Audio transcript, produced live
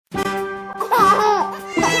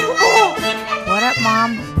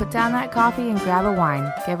Mom, put down that coffee and grab a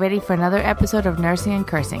wine. Get ready for another episode of Nursing and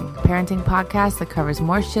Cursing, parenting podcast that covers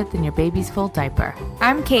more shit than your baby's full diaper.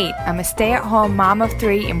 I'm Kate. I'm a stay-at-home mom of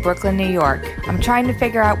 3 in Brooklyn, New York. I'm trying to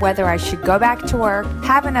figure out whether I should go back to work,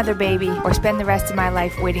 have another baby, or spend the rest of my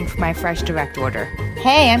life waiting for my fresh direct order.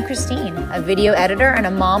 Hey, I'm Christine, a video editor and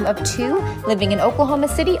a mom of 2 living in Oklahoma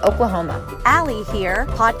City, Oklahoma. Allie here,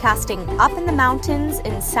 podcasting up in the mountains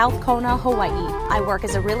in South Kona, Hawaii. I work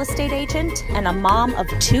as a real estate agent and a mom of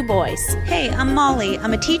 2 boys. Hey, I'm Molly.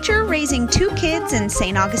 I'm a teacher raising 2 kids in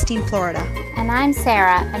St. Augustine, Florida. And I'm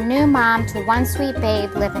Sarah, a new mom to one sweet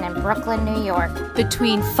babe living in Brooklyn, New York.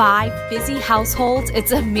 Between 5 busy households,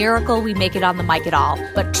 it's a miracle we make it on the mic at all.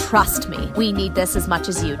 But trust me, we need this as much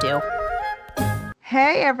as you do.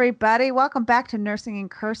 Hey, everybody. Welcome back to Nursing and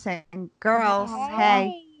Cursing. Girls,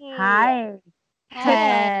 hey. Hi.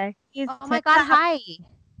 Hey. Oh my God, hi.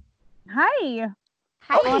 Hi.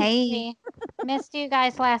 Oh, hey. Missed you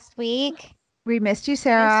guys last week. We missed you,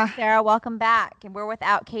 Sarah. Sarah, welcome back. And we're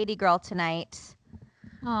without Katie Girl tonight.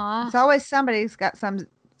 Aw. It's always somebody's got some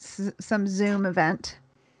Zoom event.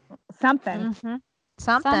 Something. Mm-hmm.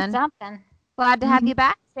 Something. Something. Glad to have you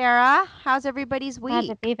back, Sarah. How's everybody's Glad week?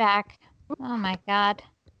 to be back. Oh my God.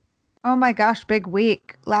 Oh my gosh, big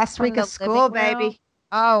week. Last From week the of school, living room? baby.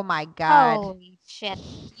 Oh my God. Holy shit.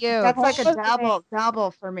 You. That's like a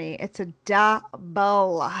double for me. It's a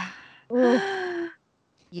double.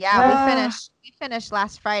 Yeah, we finished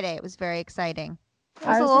last Friday. It was very exciting. It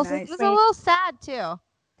was, Nice. a little sad too.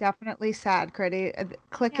 Definitely sad, Critty.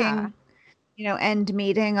 Clicking, end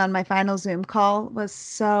meeting on my final Zoom call was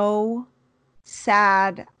so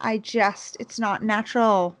sad. It's not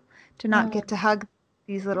natural to not get to hug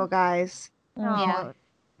these little guys. Oh, Yeah.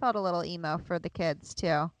 felt a little emo for the kids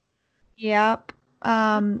too. Yep.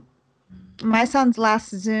 My son's last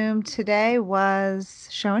Zoom today was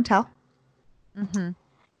show and tell. Mm-hmm.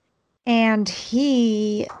 And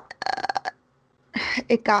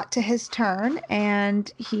it got to his turn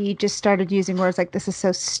and he just started using words like, this is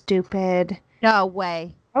so stupid. No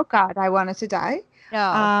way. Oh God, I wanted to die.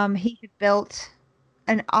 No. He had built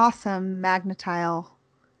an awesome magnetile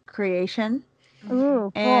creation.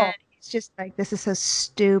 Ooh, cool. And he's just like, this is so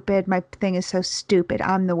stupid. My thing is so stupid.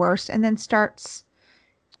 I'm the worst. And then starts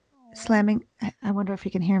slamming. I wonder if he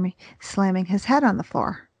can hear me. Slamming his head on the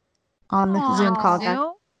floor on the Zoom call.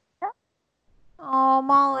 Zoom? Oh,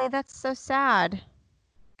 Molly, that's so sad.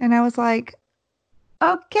 And I was like,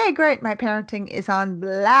 okay, great. My parenting is on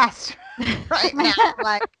blast right now.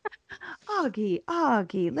 Like,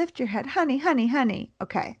 Augie, lift your head. Honey, honey, honey.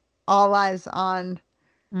 Okay. All eyes on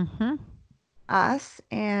us.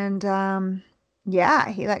 And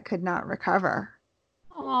he could not recover.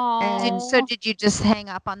 Oh. Did you just hang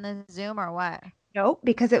up on the Zoom or what? Nope,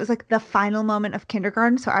 because it was like the final moment of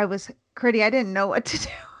kindergarten. So I was Critty. I didn't know what to do.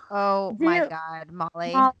 Oh my God,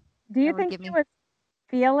 Molly. Do you think he was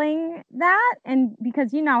feeling that? And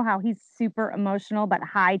because you know how he's super emotional, but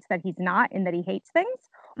hides that he's not and that he hates things?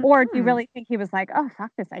 Or do you really think he was like, oh,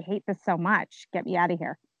 fuck this. I hate this so much. Get me out of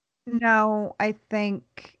here. No, I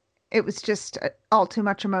think it was just all too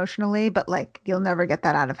much emotionally, but like you'll never get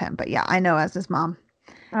that out of him. But yeah, I know as his mom.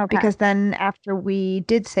 Okay. Because then after we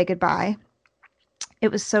did say goodbye,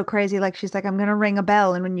 it was so crazy. Like she's like, I'm going to ring a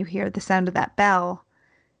bell. And when you hear the sound of that bell,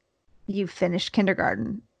 you've finished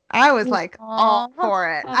kindergarten. I was like all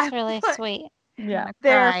for it. That's really sweet. Yeah.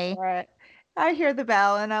 There for it. I hear the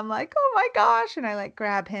bell and I'm like, oh my gosh. And I like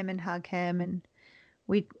grab him and hug him. And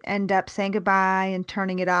we end up saying goodbye and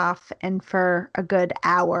turning it off. And for a good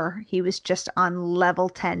hour, he was just on level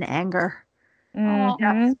 10 anger.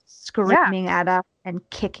 Mm-hmm. Just screaming at us and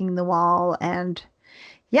kicking the wall. And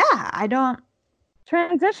I don't.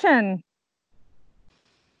 Transition.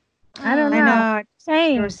 I don't know. I know.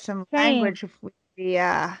 Change. There's some language if we be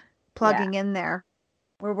plugging in there.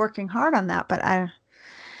 We're working hard on that, but I'm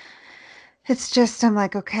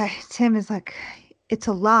like, okay. Tim is like, it's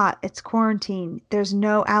a lot. It's quarantine. There's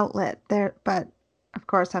no outlet there. But of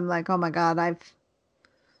course I'm like, oh my God,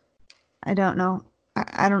 I don't know.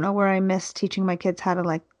 I don't know where I missed teaching my kids how to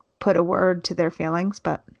like put a word to their feelings,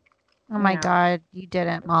 but. Oh my God, you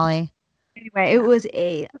didn't, Molly. Anyway, it was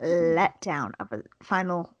a letdown of a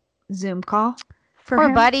final Zoom call for Poor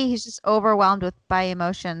him. buddy, he's just overwhelmed by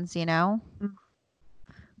emotions, you know?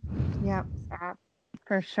 Yep.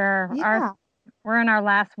 For sure. Yeah. We're in our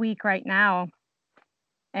last week right now.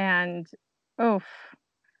 And ours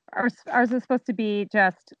is supposed to be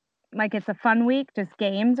just like it's a fun week, just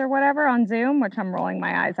games or whatever on Zoom, which I'm rolling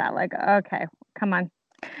my eyes at like, okay, come on.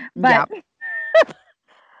 But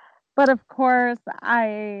But of course,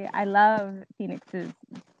 I love Phoenix's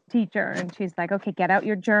teacher, and she's like, okay, get out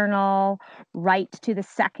your journal, write to the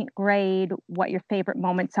second grade what your favorite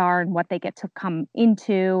moments are and what they get to come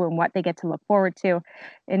into and what they get to look forward to.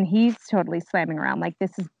 And he's totally slamming around like,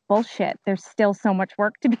 this is bullshit. There's still so much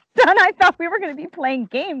work to be done. I thought we were going to be playing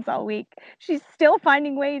games all week. She's still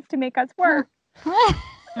finding ways to make us work.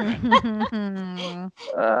 That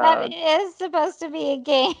is supposed to be a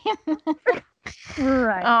game.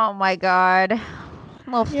 Right. Oh my God.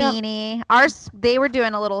 Little Feeny. Ours, they were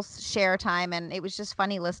doing a little share time, and it was just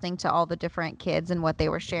funny listening to all the different kids and what they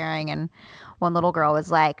were sharing. And one little girl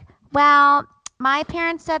was like, well, my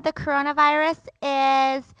parents said the coronavirus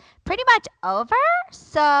is pretty much over,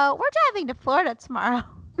 so we're driving to Florida tomorrow.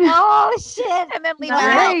 Oh, shit. And then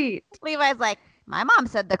Levi's like, my mom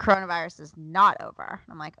said the coronavirus is not over.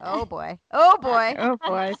 I'm like, oh boy. Oh boy.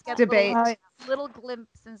 Debate. Little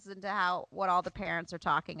glimpses into what all the parents are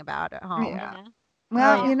talking about at home. Yeah.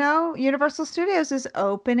 Well, you know, Universal Studios is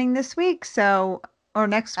opening this week, or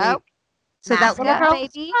next week. So that little girl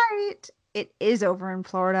was right. It is over in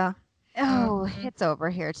Florida. Oh, it's over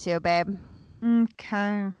here too, babe.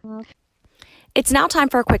 Okay. It's now time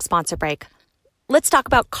for a quick sponsor break. Let's talk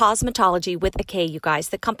about Cosmetology with a K, you guys,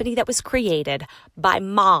 the company that was created by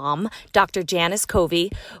mom, Dr. Janice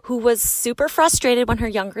Covey, who was super frustrated when her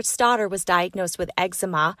youngest daughter was diagnosed with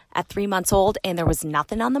eczema at 3 months old, and there was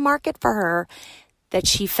nothing on the market for her that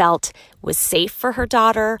she felt was safe for her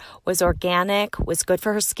daughter, was organic, was good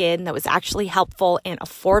for her skin, that was actually helpful and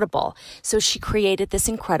affordable. So she created this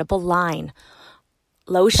incredible line.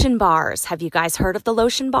 Lotion bars. Have you guys heard of the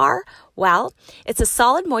lotion bar? Well, it's a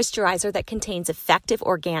solid moisturizer that contains effective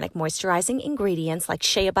organic moisturizing ingredients like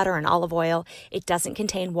shea butter and olive oil. It doesn't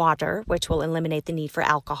contain water, which will eliminate the need for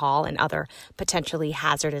alcohol and other potentially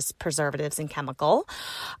hazardous preservatives and chemical.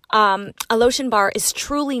 A lotion bar is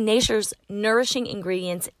truly nature's nourishing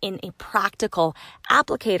ingredients in a practical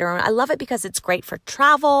applicator. And I love it because it's great for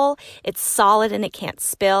travel. It's solid and it can't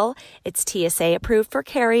spill. It's TSA approved for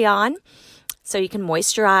carry-on, so you can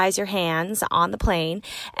moisturize your hands on the plane.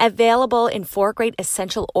 Available in 4 great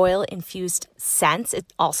essential oil-infused scents.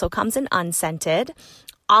 It also comes in unscented.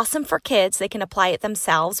 Awesome for kids. They can apply it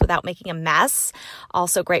themselves without making a mess.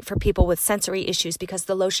 Also great for people with sensory issues because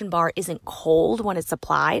the lotion bar isn't cold when it's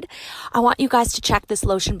applied. I want you guys to check this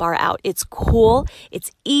lotion bar out. It's cool.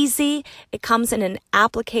 It's easy. It comes in an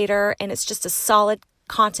applicator, and it's just a solid,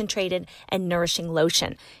 concentrated and nourishing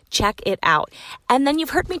lotion. Check it out. And then you've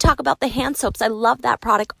heard me talk about the hand soaps. I love that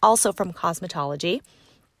product also from Cosmetology.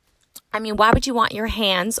 I mean, why would you want your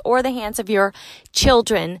hands or the hands of your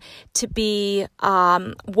children to be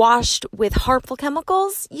washed with harmful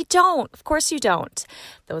chemicals? You don't. Of course you don't.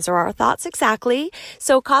 Those are our thoughts exactly.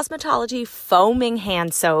 So Cosmetology foaming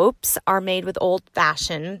hand soaps are made with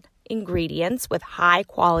old-fashioned ingredients with high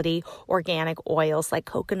quality organic oils like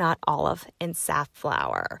coconut, olive, and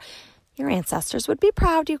safflower. Your ancestors would be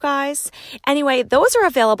proud, you guys. Anyway, those are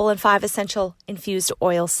available in 5 essential infused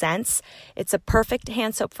oil scents. It's a perfect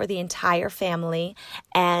hand soap for the entire family.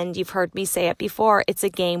 And you've heard me say it before, it's a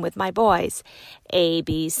game with my boys. A,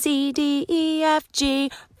 B, C, D, E, F, G,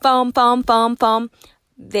 foam, foam, foam, foam.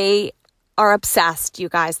 They are obsessed, you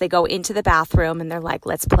guys. They go into the bathroom and they're like,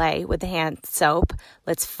 let's play with the hand soap.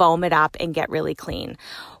 Let's foam it up and get really clean.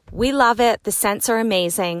 We love it. The scents are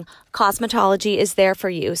amazing. Cosmetology is there for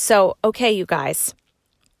you. So, okay, you guys.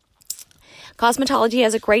 Cosmetology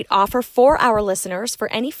has a great offer for our listeners.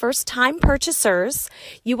 For any first-time purchasers,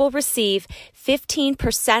 you will receive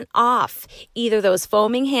 15% off either those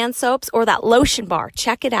foaming hand soaps or that lotion bar.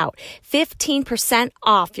 Check it out. 15%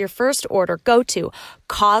 off your first order. Go to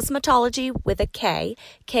Cosmetology with a K,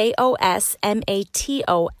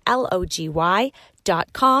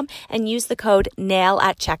 Cosmetology.com and use the code NAIL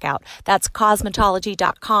at checkout. That's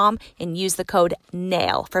cosmetology.com and use the code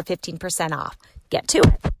NAIL for 15% off. Get to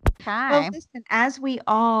it. Well, listen, as we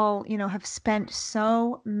all, have spent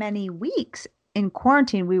so many weeks in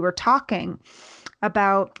quarantine, we were talking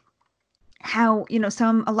about how,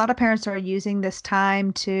 a lot of parents are using this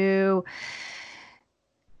time to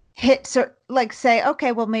say,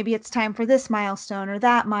 okay, well, maybe it's time for this milestone or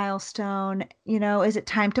that milestone. Is it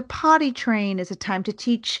time to potty train? Is it time to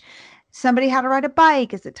teach somebody how to ride a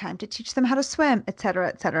bike? Is it time to teach them how to swim, et cetera,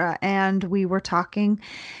 et cetera? And we were talking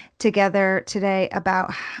together today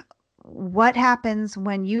about what happens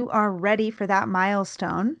when you are ready for that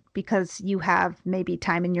milestone because you have maybe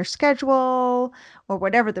time in your schedule or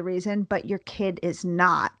whatever the reason, but your kid is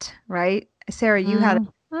not, right? Sarah, you had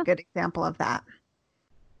a good example of that.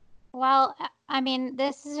 Well, I mean,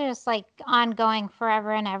 this is just like ongoing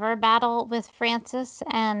forever and ever battle with Frances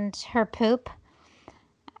and her poop.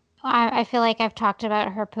 I feel like I've talked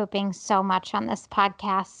about her pooping so much on this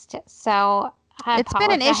podcast, so I It's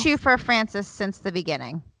been an apologize. issue for Frances since the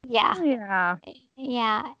beginning. Yeah. Yeah.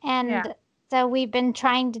 Yeah. And Yeah. so we've been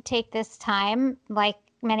trying to take this time, like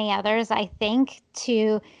many others, I think,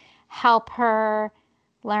 to help her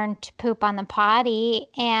learn to poop on the potty.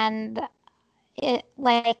 And it,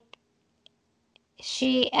 like,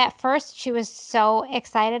 at first, she was so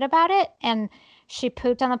excited about it. And she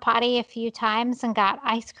pooped on the potty a few times and got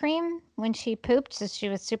ice cream when she pooped. So she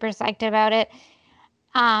was super psyched about it.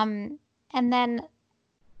 And then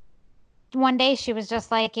one day she was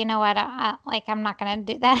just like, you know what, I'm not going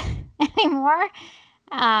to do that anymore.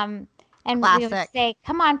 And we would Classic. say,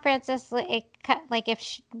 come on, Frances, like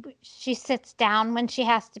if she sits down when she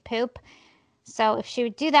has to poop. So if she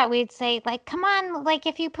would do that, we'd say, like, come on, like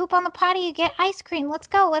if you poop on the potty, you get ice cream. Let's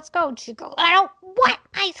go, let's go. And she'd go, I don't want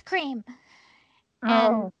ice cream.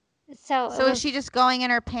 Oh. And so is she just going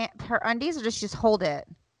in her undies, or does she just hold it?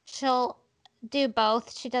 she'll do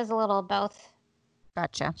both. She does a little of both.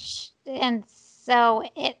 Gotcha. And so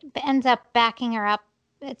it ends up backing her up.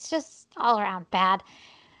 It's just all around bad.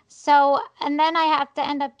 So, and then I have to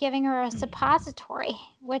end up giving her a suppository,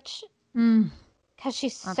 which, because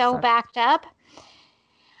she's so backed up.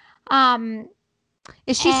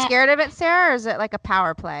 Is she scared of it, Sarah, or is it like a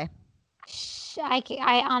power play?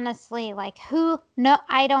 I honestly, like, no,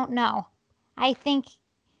 I don't know. I think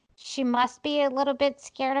she must be a little bit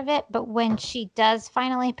scared of it, but when she does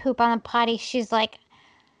finally poop on the potty, she's like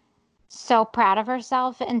so proud of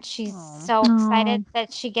herself, and she's so excited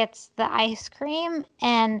that she gets the ice cream.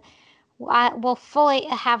 And we'll fully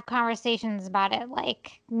have conversations about it.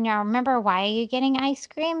 Like, remember, why are you getting ice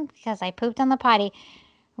cream? Because I pooped on the potty.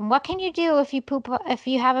 And what can you do if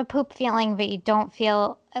you have a poop feeling, but you don't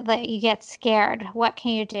feel that you get scared? What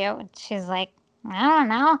can you do? And she's like, I don't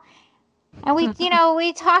know. And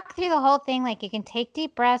we talk through the whole thing. Like, you can take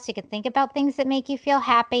deep breaths. You can think about things that make you feel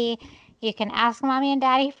happy. You can ask mommy and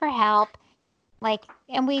daddy for help. Like,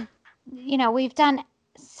 and we've done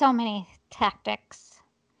so many tactics.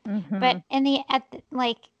 Mm-hmm. But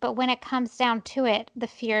but when it comes down to it, the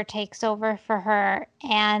fear takes over for her.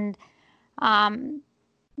 And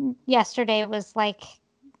yesterday was like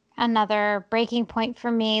another breaking point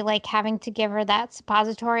for me, like having to give her that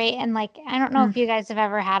suppository. And like, I don't know if you guys have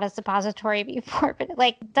ever had a suppository before, but it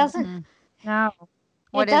like doesn't. No.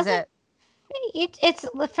 What is it? It's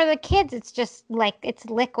for the kids. It's just like, it's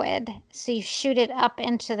liquid. So you shoot it up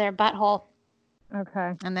into their butthole.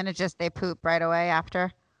 Okay. And then they poop right away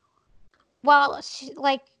after? Well,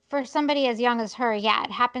 like for somebody as young as her, yeah,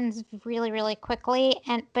 it happens really, really quickly.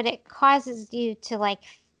 But it causes you to like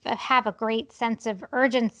have a great sense of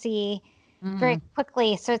urgency very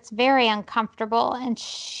quickly. So it's very uncomfortable. And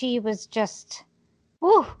she was just,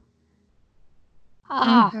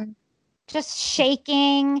 just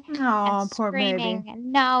shaking and poor screaming. baby.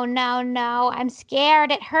 No, no, no, I'm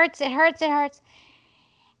scared. It hurts. It hurts. It hurts.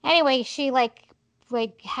 Anyway, she like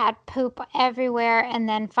had poop everywhere, and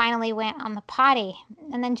then finally went on the potty.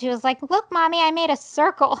 And then she was like, look, mommy, I made a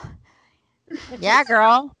circle. Yeah,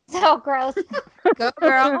 girl. So gross. Go,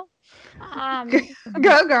 girl.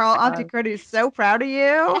 Go, girl. Auntie Critty's so proud of you.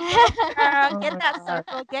 Girl, get that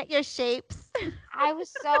circle. Get your shapes. I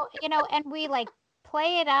was so, and we like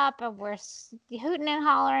play it up, and we're hooting and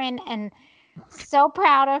hollering, and so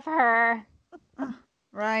proud of her.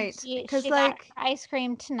 Right. She Because got ice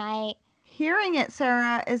cream tonight. Hearing it,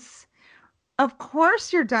 Sarah, is, of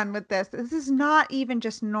course you're done with this. This is not even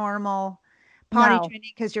just normal potty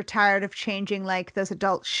training because you're tired of changing like those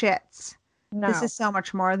adult shits. No. This is so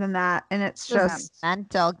much more than that. And it's just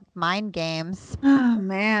mental mind games. Oh,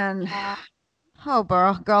 man. Yeah. Oh,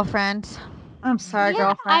 girlfriend. I'm sorry,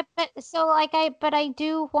 girlfriend. But I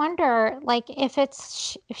do wonder, like, if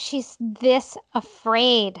she's this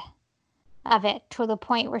afraid of it to the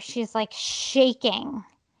point where she's like shaking.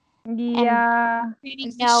 Yeah.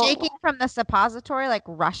 Is she shaking from the suppository, like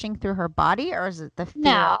rushing through her body, or is it the fear?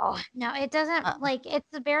 No, it doesn't.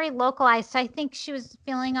 It's very localized. So I think she was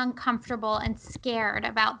feeling uncomfortable and scared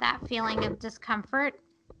about that feeling of discomfort.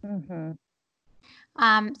 Mm-hmm.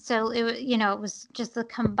 So it was just the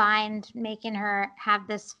combined making her have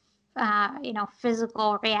this,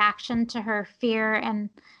 physical reaction to her fear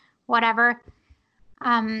and whatever,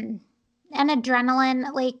 and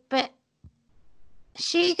adrenaline, like, but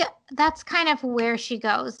that's kind of where she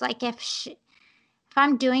goes. Like if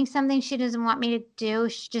I'm doing something she doesn't want me to do,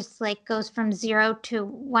 she just like goes from 0 to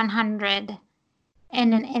 100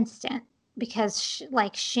 in an instant, because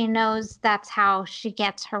she knows that's how she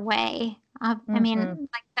gets her way. I mean,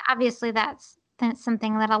 like, obviously that's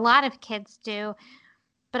something that a lot of kids do,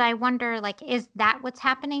 but I wonder, like, is that what's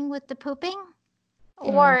happening with the pooping?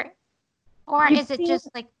 Or is it just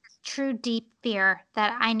like true deep fear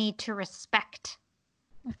that I need to respect?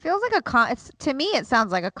 It feels like to me, it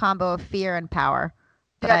sounds like a combo of fear and power.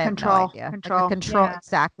 But Yeah, I have control. no idea. Control. Like control, Yeah.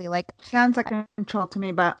 exactly. Like Sounds like a control to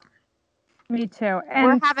me, but Me too. And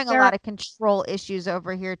we're having a lot of control issues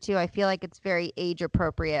over here too. I feel like it's very age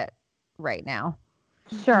appropriate right now.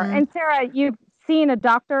 Sure. Mhm. And Sarah, you've seen a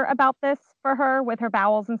doctor about this for her with her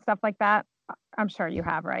bowels and stuff like that? I'm sure you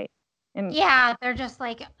have, right? And Yeah, they're just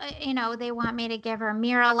like, they want me to give her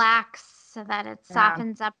Miralax so that it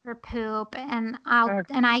softens up her poop, and I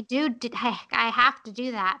have to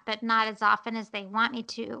do that, but not as often as they want me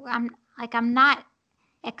to. I'm not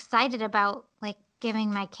excited about like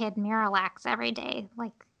giving my kid Miralax every day.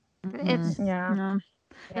 Like it's yeah.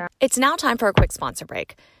 It's now time for a quick sponsor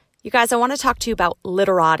break. You guys, I want to talk to you about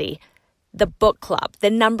Literati, the book club, the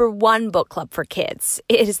 #1 book club for kids.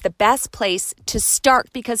 It is the best place to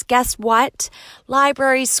start because guess what?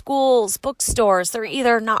 Libraries, schools, bookstores, they're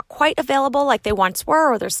either not quite available like they once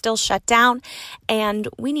were or they're still shut down. And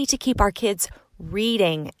we need to keep our kids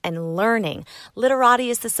reading and learning. Literati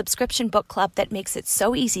is the subscription book club that makes it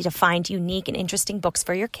so easy to find unique and interesting books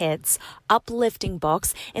for your kids, uplifting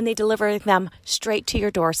books, and they deliver them straight to your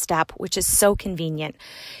doorstep, which is so convenient.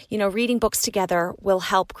 Reading books together will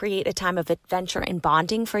help create a time of adventure and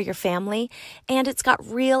bonding for your family, and it's got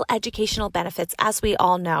real educational benefits, as we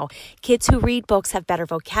all know. Kids who read books have better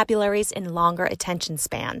vocabularies and longer attention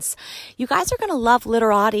spans. You guys are going to love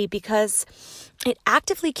Literati because it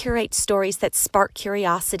actively curates stories that spark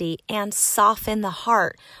curiosity and soften the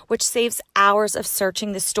heart, which saves hours of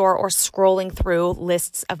searching the store or scrolling through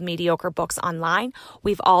lists of mediocre books online.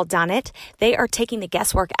 We've all done it. They are taking the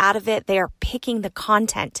guesswork out of it. They are picking the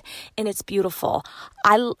content, and it's beautiful.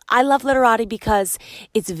 I love Literati because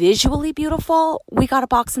it's visually beautiful. We got a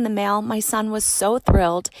box in the mail. My son was so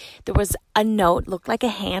thrilled. There was a note, looked like a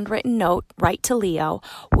handwritten note, right to Leo,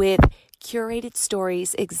 with curated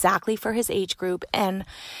stories exactly for his age group, and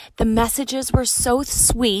the messages were so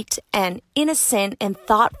sweet and innocent and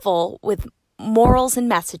thoughtful with morals and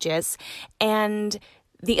messages, and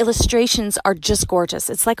the illustrations are just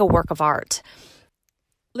gorgeous. It's like a work of art.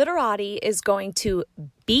 Literati is going to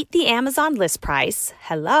beat the Amazon list price.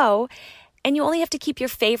 Hello. And you only have to keep your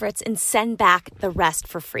favorites and send back the rest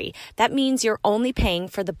for free. That means you're only paying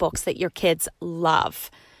for the books that your kids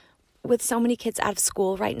love. With so many kids out of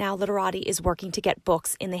school right now, Literati is working to get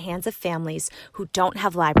books in the hands of families who don't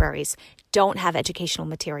have libraries, don't have educational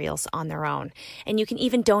materials on their own. And you can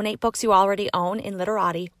even donate books you already own, and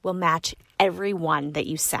Literati will match every one that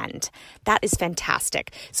you send. That is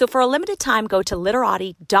fantastic. So for a limited time, go to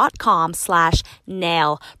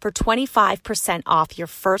literati.com/nail for 25% off your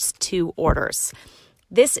first 2 orders.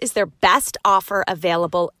 This is their best offer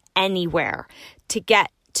available anywhere. To get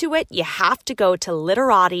to it, you have to go to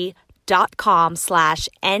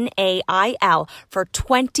literati.com/NAIL for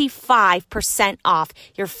 25% off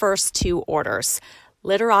your first 2 orders.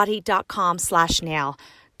 Literati.com/nail.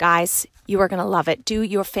 Guys, you are going to love it. Do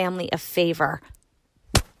your family a favor.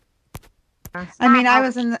 I mean, I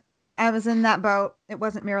was in that boat. It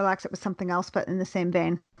wasn't Miralax, it was something else, but in the same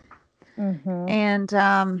vein. Mm-hmm.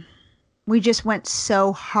 And we just went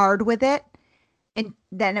so hard with it. And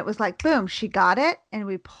then it was like, boom, she got it. And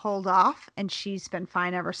we pulled off, and she's been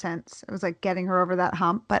fine ever since. It was like getting her over that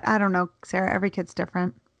hump. But I don't know, Sarah, every kid's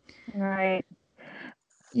different. Right.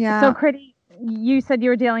 Yeah. So, Critty, you said you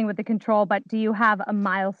were dealing with the control, but do you have a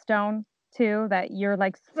milestone too that you're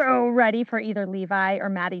like so ready for either Levi or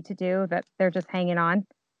Maddie to do that they're just hanging on?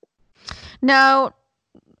 No.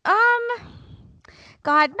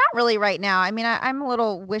 God, not really right now. I mean, I'm a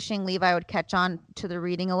little wishing Levi would catch on to the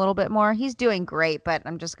reading a little bit more. He's doing great, but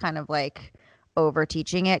I'm just kind of like over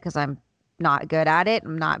teaching it because I'm not good at it.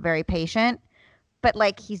 I'm not very patient, but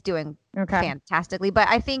like he's doing fantastically. But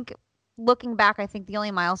I think looking back, I think the only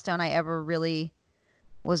milestone I ever really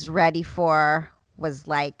was ready for was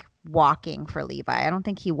like walking for Levi. I don't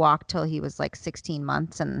think he walked till he was like 16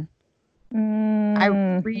 months. And I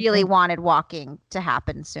really wanted walking to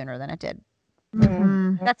happen sooner than it did.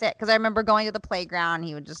 Mm-hmm. That's it. Because I remember going to the playground.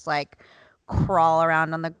 He would just like crawl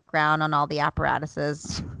around on the ground on all the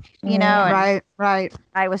apparatuses, you know? Right.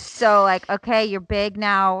 I was so like, okay, you're big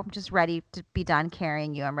now. I'm just ready to be done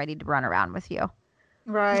carrying you. I'm ready to run around with you.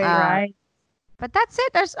 Right. But that's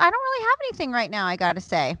it. I don't really have anything right now, I got to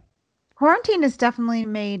say. Quarantine has definitely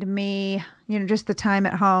made me, just the time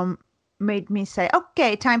at home made me say,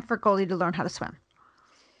 okay, time for Goldie to learn how to swim.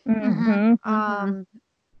 Mm-hmm.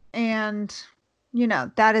 And,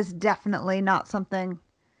 that is definitely not something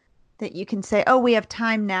that you can say, oh, we have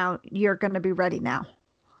time now. You're going to be ready now.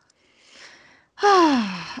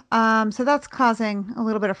 So that's causing a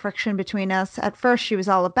little bit of friction between us. At first, she was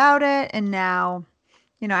all about it, and now,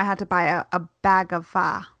 I had to buy a bag of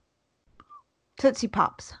Tootsie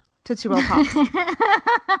Pops, Tootsie Roll Pops.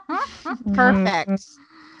 Perfect.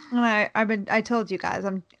 And I told you guys,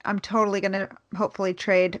 I'm totally gonna hopefully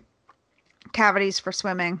trade cavities for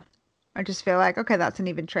swimming. I just feel like, okay, that's an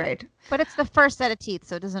even trade. But it's the first set of teeth,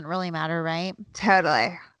 so it doesn't really matter, right?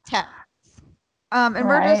 Totally. And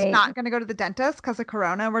we're just not going to go to the dentist because of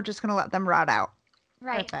Corona. We're just going to let them rot out.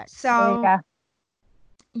 Right. Perfect. So,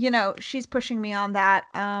 she's pushing me on that.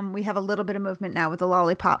 We have a little bit of movement now with the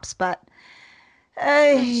lollipops, but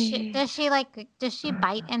does she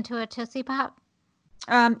bite into a Tootsie Pop?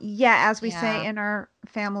 Yeah, as we say in our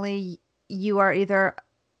family, you are either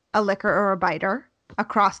a licker or a biter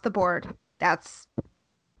across the board. That's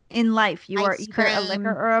in life. You are either a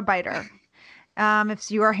licker or a biter.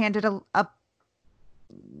 If you are handed a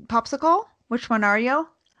popsicle, which one are you?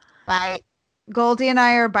 Bite. Goldie and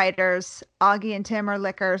I are biters. Augie and Tim are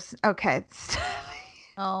lickers. Okay.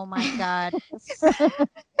 Oh my God.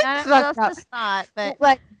 That's just not, but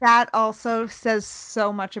like that also says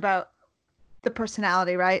so much about the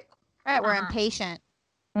personality, right? Right, we're impatient.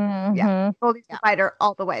 Mm-hmm. Yeah. Goldie's the biter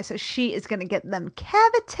all the way, so she is going to get them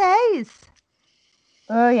cavities.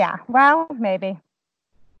 Oh yeah. Well, maybe.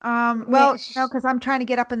 Well, no, because I'm trying to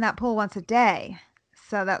get up in that pool once a day.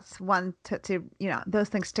 So that's one to those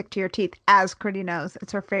things stick to your teeth, as Critty knows.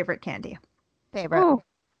 It's her favorite candy. Favorite.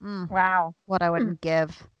 Wow. What I wouldn't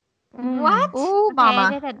give. What? Ooh, okay,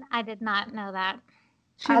 mama. I did not know that.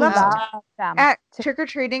 She loves them. At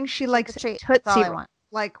trick-or-treating, she likes Tootsie Rolls.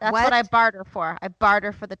 Like, that's what I barter for. I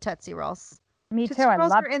barter for the Tootsie Rolls. Me Tootsie too. I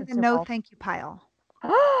Rolls love are in Tootsie the no Rolls. thank you pile.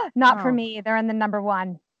 Not for me. They're in the number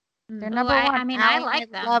one. They're number one. I mean, I like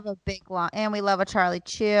them. Love a big one, and we love a Charlie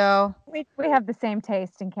Chew. We have the same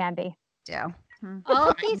taste in candy. Do. All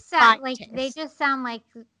of these sound like they just sound like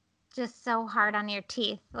just so hard on your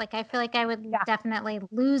teeth. Like I feel like I would definitely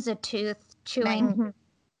lose a tooth chewing.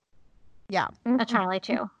 A Charlie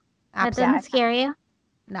Chew. That doesn't scare you?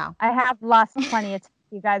 No. I have lost plenty of teeth.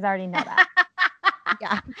 You guys already know that.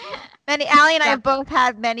 Yeah. Allie and I have both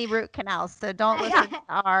had many root canals, so don't listen to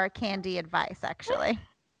our candy advice, actually.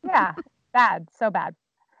 Yeah. Bad. So bad.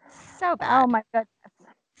 So bad. Oh my goodness.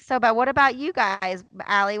 So bad. What about you guys?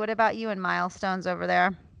 Allie, what about you and milestones over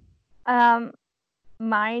there?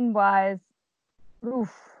 Mine was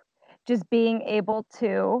just being able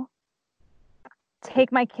to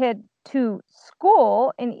take my kid to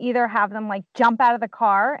school and either have them like jump out of the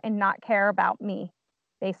car and not care about me,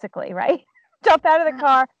 basically, right? Jump out of the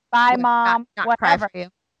car, bye mom, not whatever. Cry for you.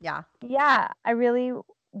 Yeah. Yeah, I really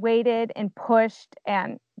waited and pushed,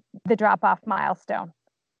 and the drop-off milestone.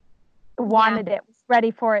 Wanted it, was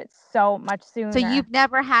ready for it so much sooner. So you've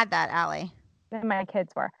never had that, Allie? Than my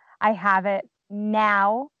kids were. I have it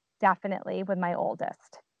now, definitely with my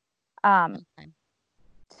oldest.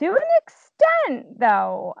 To an extent,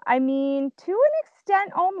 though. I mean, to an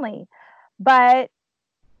extent only. But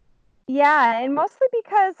yeah, and mostly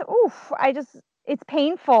because, it's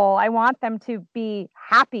painful. I want them to be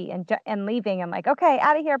happy and leaving and like, okay,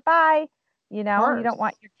 out of here, bye. You don't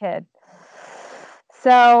want your kid.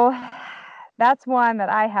 So that's one that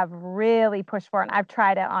I have really pushed for, and I've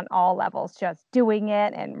tried it on all levels, just doing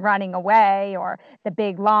it and running away or the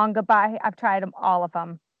big long goodbye. I've tried all of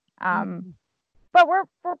them. But we're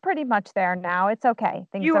pretty much there now. It's okay.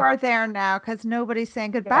 You are there now because nobody's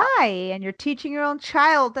saying goodbye, and you're teaching your own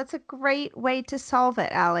child. That's a great way to solve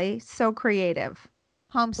it, Allie. So creative.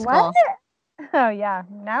 Homeschool. What? Oh, yeah.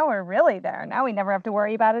 Now we're really there. Now we never have to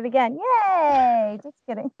worry about it again. Yay! Just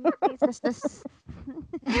kidding.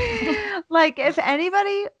 Like, if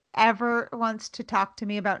anybody ever wants to talk to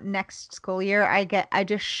me about next school year, I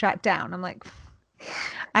just shut down. I'm like,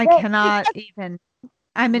 I cannot even.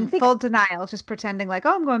 I'm in full denial, just pretending like,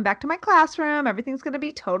 oh, I'm going back to my classroom. Everything's going to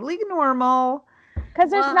be totally normal.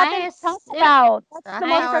 Because there's nothing to talk about.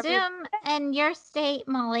 I assume in your state,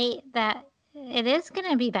 Molly, that it is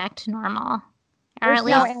going to be back to normal. Or at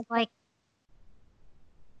least, like...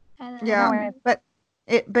 Yeah, but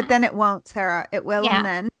then it won't, Sarah. It will, and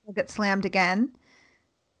then we'll get slammed again.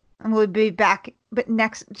 And we'll be back. But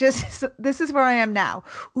this is where I am now.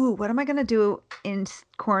 Ooh, what am I going to do in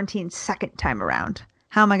quarantine second time around?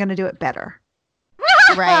 How am I going to do it better?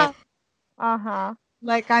 Right.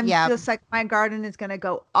 Like I'm just like my garden is going to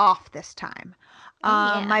go off this time.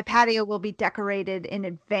 My patio will be decorated in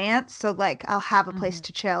advance, so like I'll have a place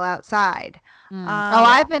to chill outside.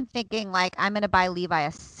 I've been thinking like I'm going to buy Levi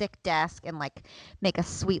a sick desk and like make a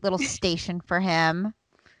sweet little station for him.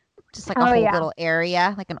 Just like a whole little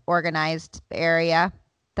area, like an organized area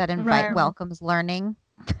that Right. welcomes learning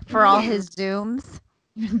for all his Zooms.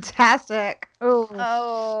 Fantastic.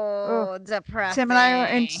 Oh, depressing. Tim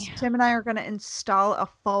and I are going to install a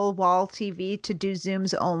full wall TV to do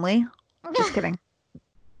Zooms only. Just kidding.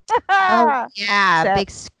 Oh yeah, big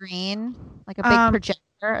screen, like a big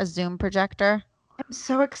projector, a Zoom projector. I'm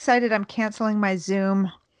so excited. I'm canceling my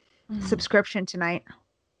Zoom subscription tonight.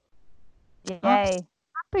 Yay!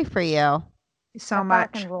 Happy for you. So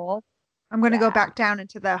much. Roll. I'm going to go back down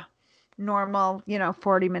into the normal,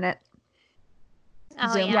 40-minute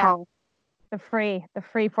Zoom call. The free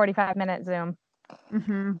 45-minute Zoom.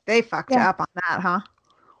 Mm-hmm. They fucked up on that, huh?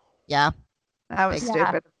 Yeah. That was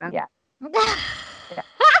stupid. Yeah.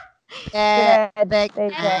 Big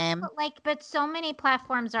time. But so many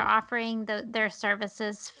platforms are offering their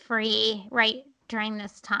services free right during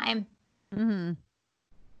this time. Mm-hmm.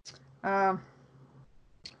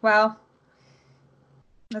 Well,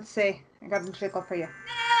 let's see. I got a tickle for you.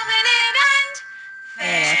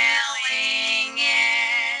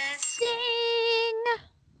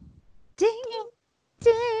 Ding,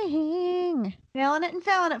 ding. Nailing it and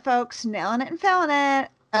failing it, folks. Nailing it and failing it.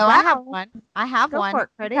 Oh, I have one. I have Go one. for it,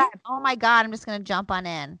 Freddie. Oh my God, I'm just going to jump on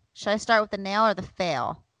in. Should I start with the nail or the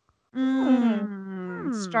fail?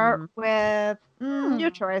 Start with your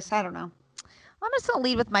choice. I don't know. I'm just going to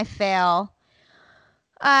lead with my fail.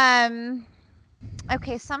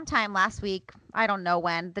 Okay, sometime last week, I don't know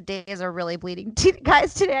when, the days are really bleeding.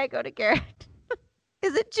 Guys, today I go to Garrett.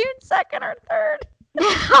 Is it June 2nd or 3rd?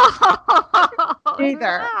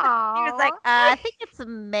 Either. He was like, I think it's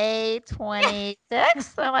May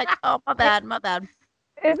 26th. I'm like, oh, my bad.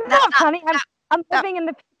 Isn't that funny? I'm living in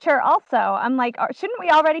the future also. I'm like, shouldn't we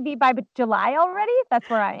already be by July already? That's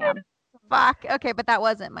where I am. Fuck. Okay, but that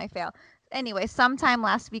wasn't my fail. Anyway, sometime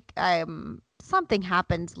last week, something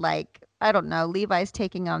happened. Like, I don't know, Levi's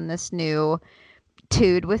taking on this new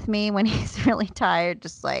tude with me when he's really tired,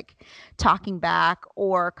 just like talking back,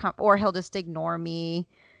 or he'll just ignore me.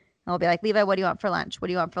 I'll be like, Levi, what do you want for lunch? What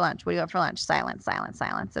do you want for lunch? What do you want for lunch? Silence.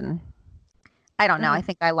 And I don't know. I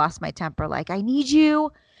think I lost my temper. Like, I need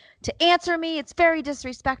you to answer me. It's very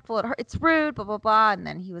disrespectful. It's rude, blah, blah, blah. And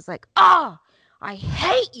then he was like, oh, I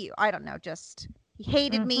hate you. I don't know. Just he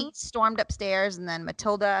hated me, stormed upstairs. And then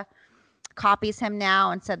Matilda copies him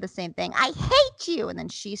now and said the same thing. I hate you. And then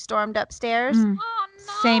she stormed upstairs. Oh, no.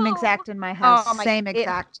 Same exact in my house. Same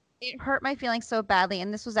exact. It hurt my feelings so badly.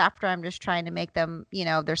 And this was after I'm just trying to make them, their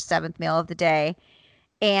 7th meal of the day.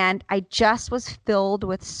 And I just was filled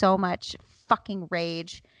with so much fucking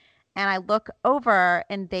rage. And I look over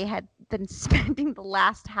and they had been spending the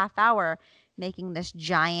last half hour making this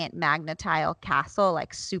giant magnetile castle,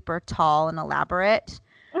 like super tall and elaborate.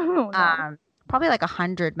 Oh, no. Probably like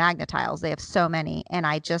 100 magnetiles. They have so many. And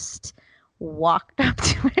I just walked up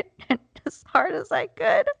to it and as hard as I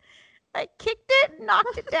could, I kicked it,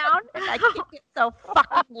 knocked it down, and I kicked it so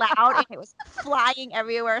fucking loud, and it was flying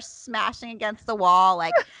everywhere, smashing against the wall,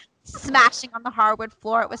 like smashing on the hardwood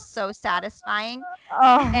floor. It was so satisfying.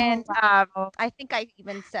 And I think I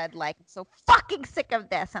even said, like, I'm so fucking sick of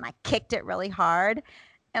this, and I kicked it really hard.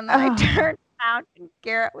 And then I turned around, and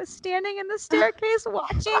Garrett was standing in the staircase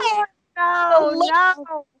watching.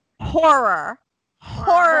 No. Horror.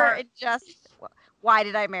 And just, why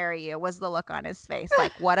did I marry you? Was the look on his face.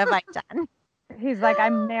 Like, what have I done? He's like, I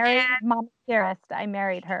married Mama Dearest. I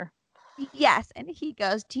married her. Yes. And he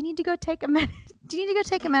goes, do you need to go take a minute?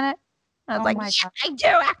 I was like, yeah, I do,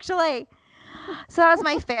 actually. So that was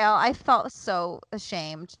my fail. I felt so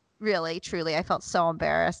ashamed. Really, truly. I felt so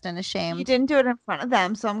embarrassed and ashamed. You didn't do it in front of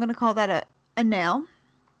them, so I'm going to call that a nail.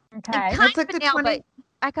 Okay. That's like the nail, 20... but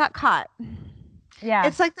I got caught. Yeah.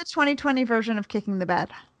 It's like the 2020 version of kicking the bed.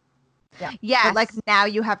 Yeah. But like now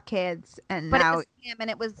you have kids and now it was him, and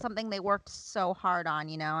it was something they worked so hard on,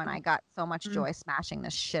 and I got so much joy smashing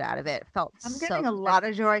the shit out of it. It felt I'm getting a lot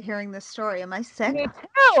of joy hearing this story. Am I sick? Me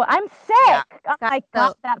too. I'm sick. Yeah. I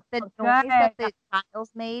got the noise that the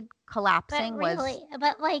tiles made collapsing but really,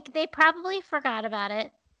 but like they probably forgot about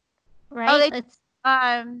it, right?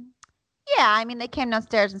 Yeah, I mean, they came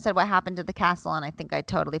downstairs and said what happened to the castle, and I think I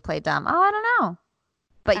totally played dumb. Oh, I don't know.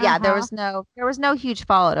 But yeah, there was no huge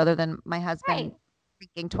fallout other than my husband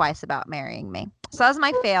thinking twice about marrying me. So that was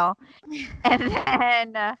my fail. And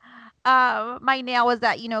then my nail was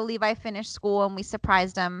that, Levi finished school and we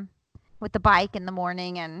surprised him with the bike in the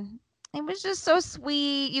morning, and it was just so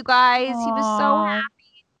sweet, you guys. Aww. He was so happy.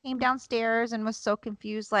 He came downstairs and was so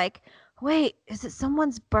confused, like, wait, is it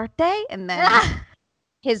someone's birthday? And then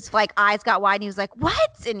his eyes got wide and he was like,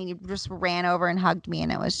 what? And he just ran over and hugged me,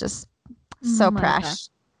 and it was just so precious.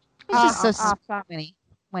 He's just so sweet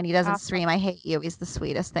when he doesn't scream, I hate you. He's the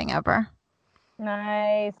sweetest thing ever.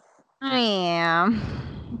 Nice. I am.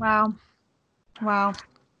 Wow.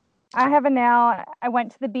 I have a nail. I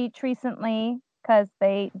went to the beach recently because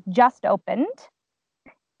they just opened.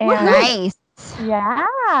 And Nice.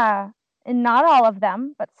 yeah. And not all of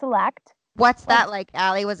them, but select. What's that like,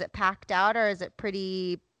 Allie? Was it packed out or is it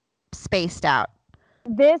pretty spaced out?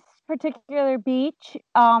 This particular beach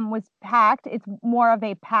was packed. It's more of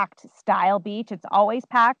a packed style beach. It's always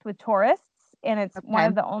packed with tourists, and it's one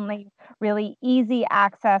of the only really easy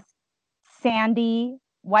access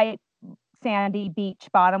white sandy beach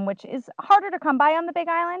bottom, which is harder to come by on the Big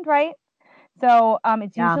Island, right? So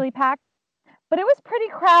it's usually packed. But it was pretty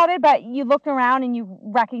crowded, but you looked around and you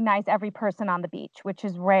recognize every person on the beach, which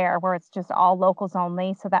is rare, where it's just all locals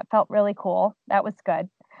only. So that felt really cool. That was good.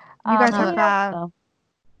 You guys have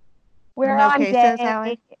we're no on cases, day.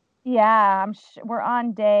 Allie? Yeah, we're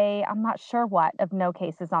on day. I'm not sure what of no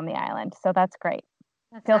cases on the island, so that's great.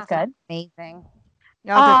 Feels good. Amazing.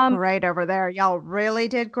 Y'all did great over there. Y'all really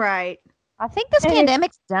did great. I think this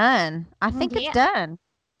pandemic's done. I think it's done.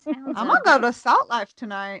 I'm gonna go to Salt Life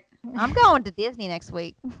tonight. I'm going to Disney next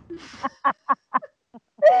week.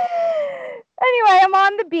 Anyway, I'm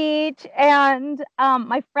on the beach, and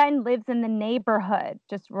my friend lives in the neighborhood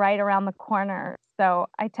just right around the corner. So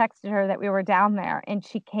I texted her that we were down there, and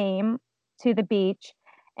she came to the beach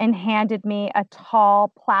and handed me a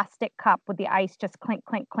tall plastic cup with the ice just clink,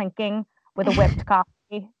 clink, clinking with a whipped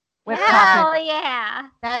coffee. Oh, yeah.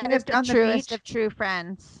 That is the truest of true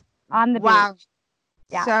friends. On the beach.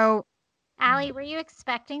 Yeah. So, Allie, were you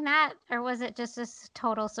expecting that, or was it just a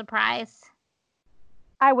total surprise?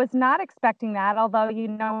 I was not expecting that, although you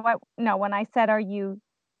know what? No, when I said,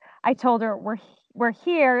 I told her we're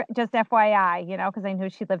here, just FYI, because I knew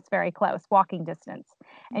she lives very close, walking distance.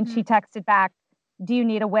 And she texted back, do you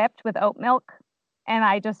need a whipped with oat milk? And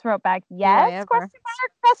I just wrote back, yes,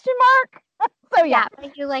 question mark. So yeah.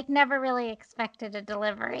 But you never really expected a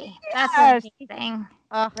delivery. That's amazing.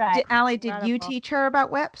 Right. Allie, did you teach her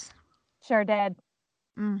about whips? Sure did.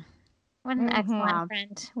 What an excellent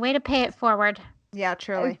friend. Way to pay it forward. Yeah,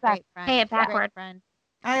 truly. Exactly. Pay it backward.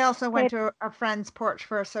 I also went to a friend's porch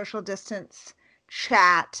for a social distance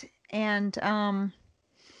chat, and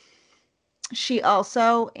she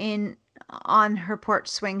also on her porch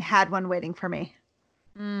swing had one waiting for me.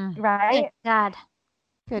 Right? Thank God.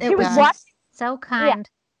 It was so kind.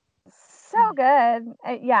 Yeah. So good.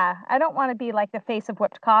 I don't want to be like the face of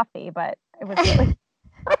whipped coffee, but it was really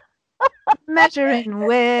measuring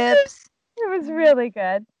whips. It was really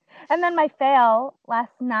good. And then my fail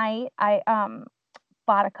last night, I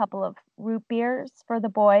bought a couple of root beers for the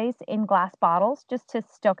boys in glass bottles just to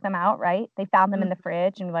stoke them out, right? They found them in the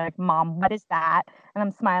fridge and were like, Mom, what is that? And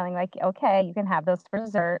I'm smiling like, okay, you can have those for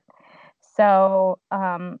dessert. So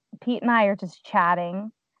Pete and I are just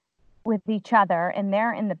chatting with each other, and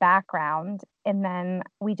they're in the background, and then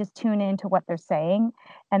we just tune into what they're saying,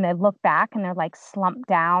 and they look back and they're like slumped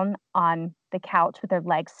down on the couch with their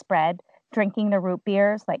legs spread, drinking the root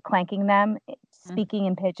beers, like clanking them, speaking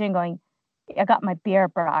in pidgin, going, I got my beer,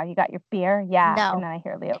 brah. You got your beer? Yeah. No. And then I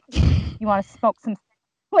hear Leo, you want to smoke some,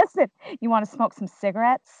 listen, you want to smoke some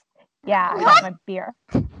cigarettes? Yeah, I got my beer.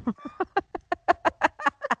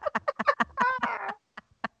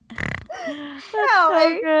 That's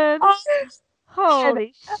so good.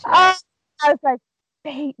 Holy shit. I was like,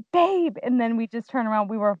 babe. And then we just turned around.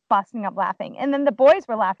 We were busting up laughing. And then the boys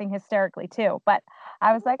were laughing hysterically too. But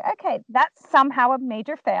I was like, okay, that's somehow a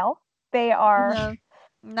major fail. They are.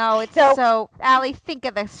 No, it's so Allie, think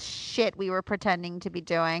of the shit we were pretending to be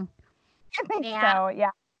doing. I think so,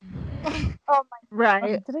 yeah. Oh my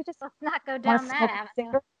right. Did I just Let's not go down that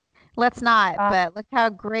avenue. Let's not, but look how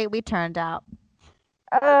great we turned out.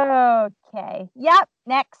 Okay. Yep.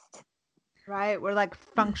 Next. Right. We're like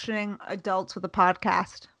functioning adults with a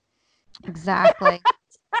podcast. Exactly.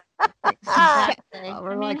 Exactly.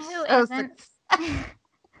 We're like, who isn't?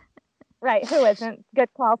 Right. Who isn't? Good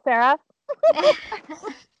call, Sarah.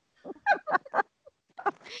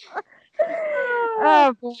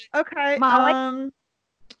 Oh boy. Okay. Molly?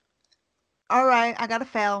 All right. I got to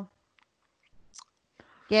fail.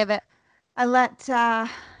 Give it. I let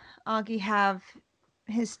Augie have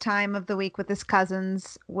his time of the week with his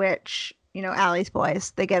cousins, which, Allie's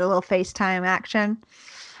boys, they get a little FaceTime action.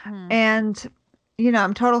 And,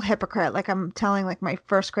 I'm total hypocrite. Like I'm telling my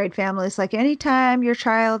first grade families, like anytime your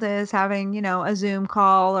child is having, a Zoom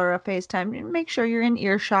call or a FaceTime, make sure you're in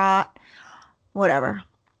earshot, whatever.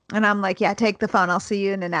 And I'm like, yeah, take the phone. I'll see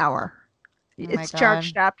you in an hour. It's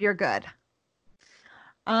charged up. You're good.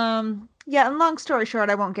 Yeah. And long story short,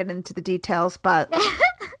 I won't get into the details, but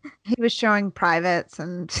he was showing privates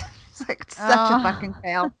and it's like such a fucking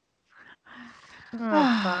fail.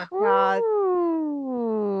 Oh, God.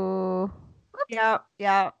 Ooh. Yeah.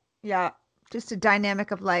 Just a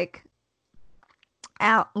dynamic of like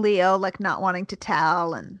Leo like not wanting to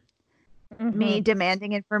tell and me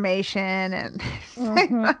demanding information and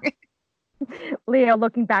Leo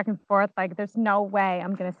looking back and forth like there's no way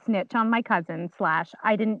I'm gonna snitch on my cousin /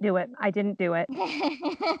 I didn't do it.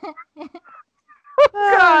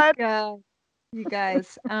 Oh, God. You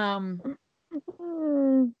guys.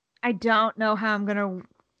 I don't know how I'm gonna.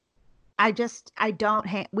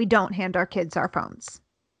 We don't hand our kids our phones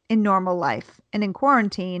in normal life, and in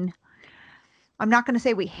quarantine, I'm not going to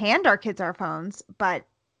say we hand our kids our phones, but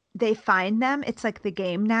they find them. It's like the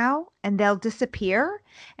game now, and they'll disappear,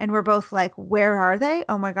 and we're both like, "Where are they?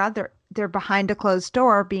 Oh my God, they're behind a closed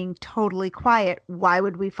door, being totally quiet. Why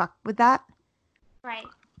would we fuck with that?" Right.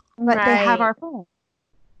 But they have our phone.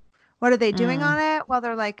 What are they doing on it? Well,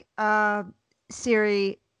 they're like,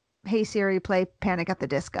 Siri, hey Siri, play Panic at the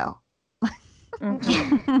Disco.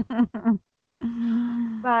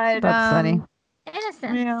 But That's funny.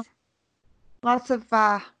 Innocence. Yeah. Lots of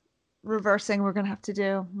reversing we're gonna have to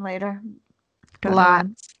do later. A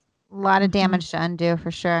lot of damage to undo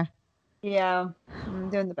for sure. Yeah, I'm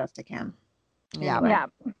doing the best I can. Yeah. Anyway. Yeah,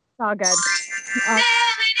 it's all good.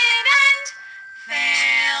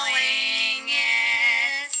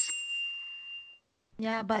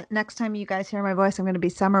 Yeah, but next time you guys hear my voice, I'm gonna be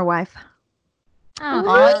summer wife.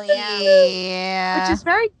 Oh, yeah. Which is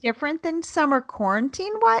very different than summer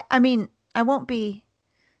quarantine wife. I mean, I won't be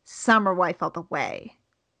summer wife all the way.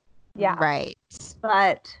 Yeah. Right.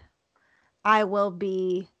 But I will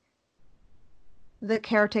be the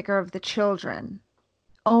caretaker of the children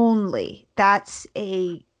only. That's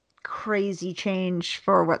a crazy change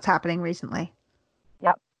for what's happening recently.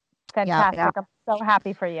 Yep. Fantastic. Yeah. I'm so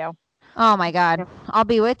happy for you. Oh my God. I'll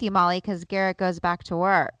be with you, Molly, because Garrett goes back to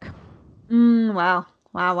work. Wow.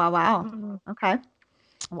 Okay.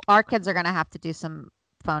 Well, our kids are going to have to do some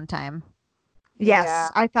phone time. Yes, Yeah.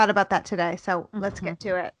 I thought about that today. So let's get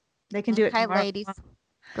to it. They can do it Okay, tomorrow. ladies.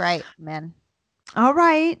 Great, men. All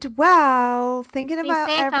right. Well, thinking Be about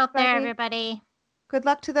safe out there, everybody. everybody. Good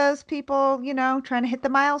luck to those people, trying to hit the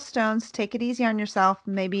milestones. Take it easy on yourself.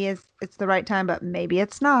 Maybe it's the right time, but maybe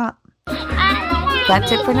it's not.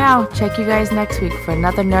 That's it for now. Check you guys next week for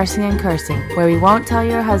another Nursing and Cursing, where we won't tell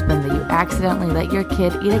your husband that you accidentally let your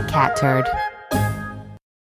kid eat a cat turd.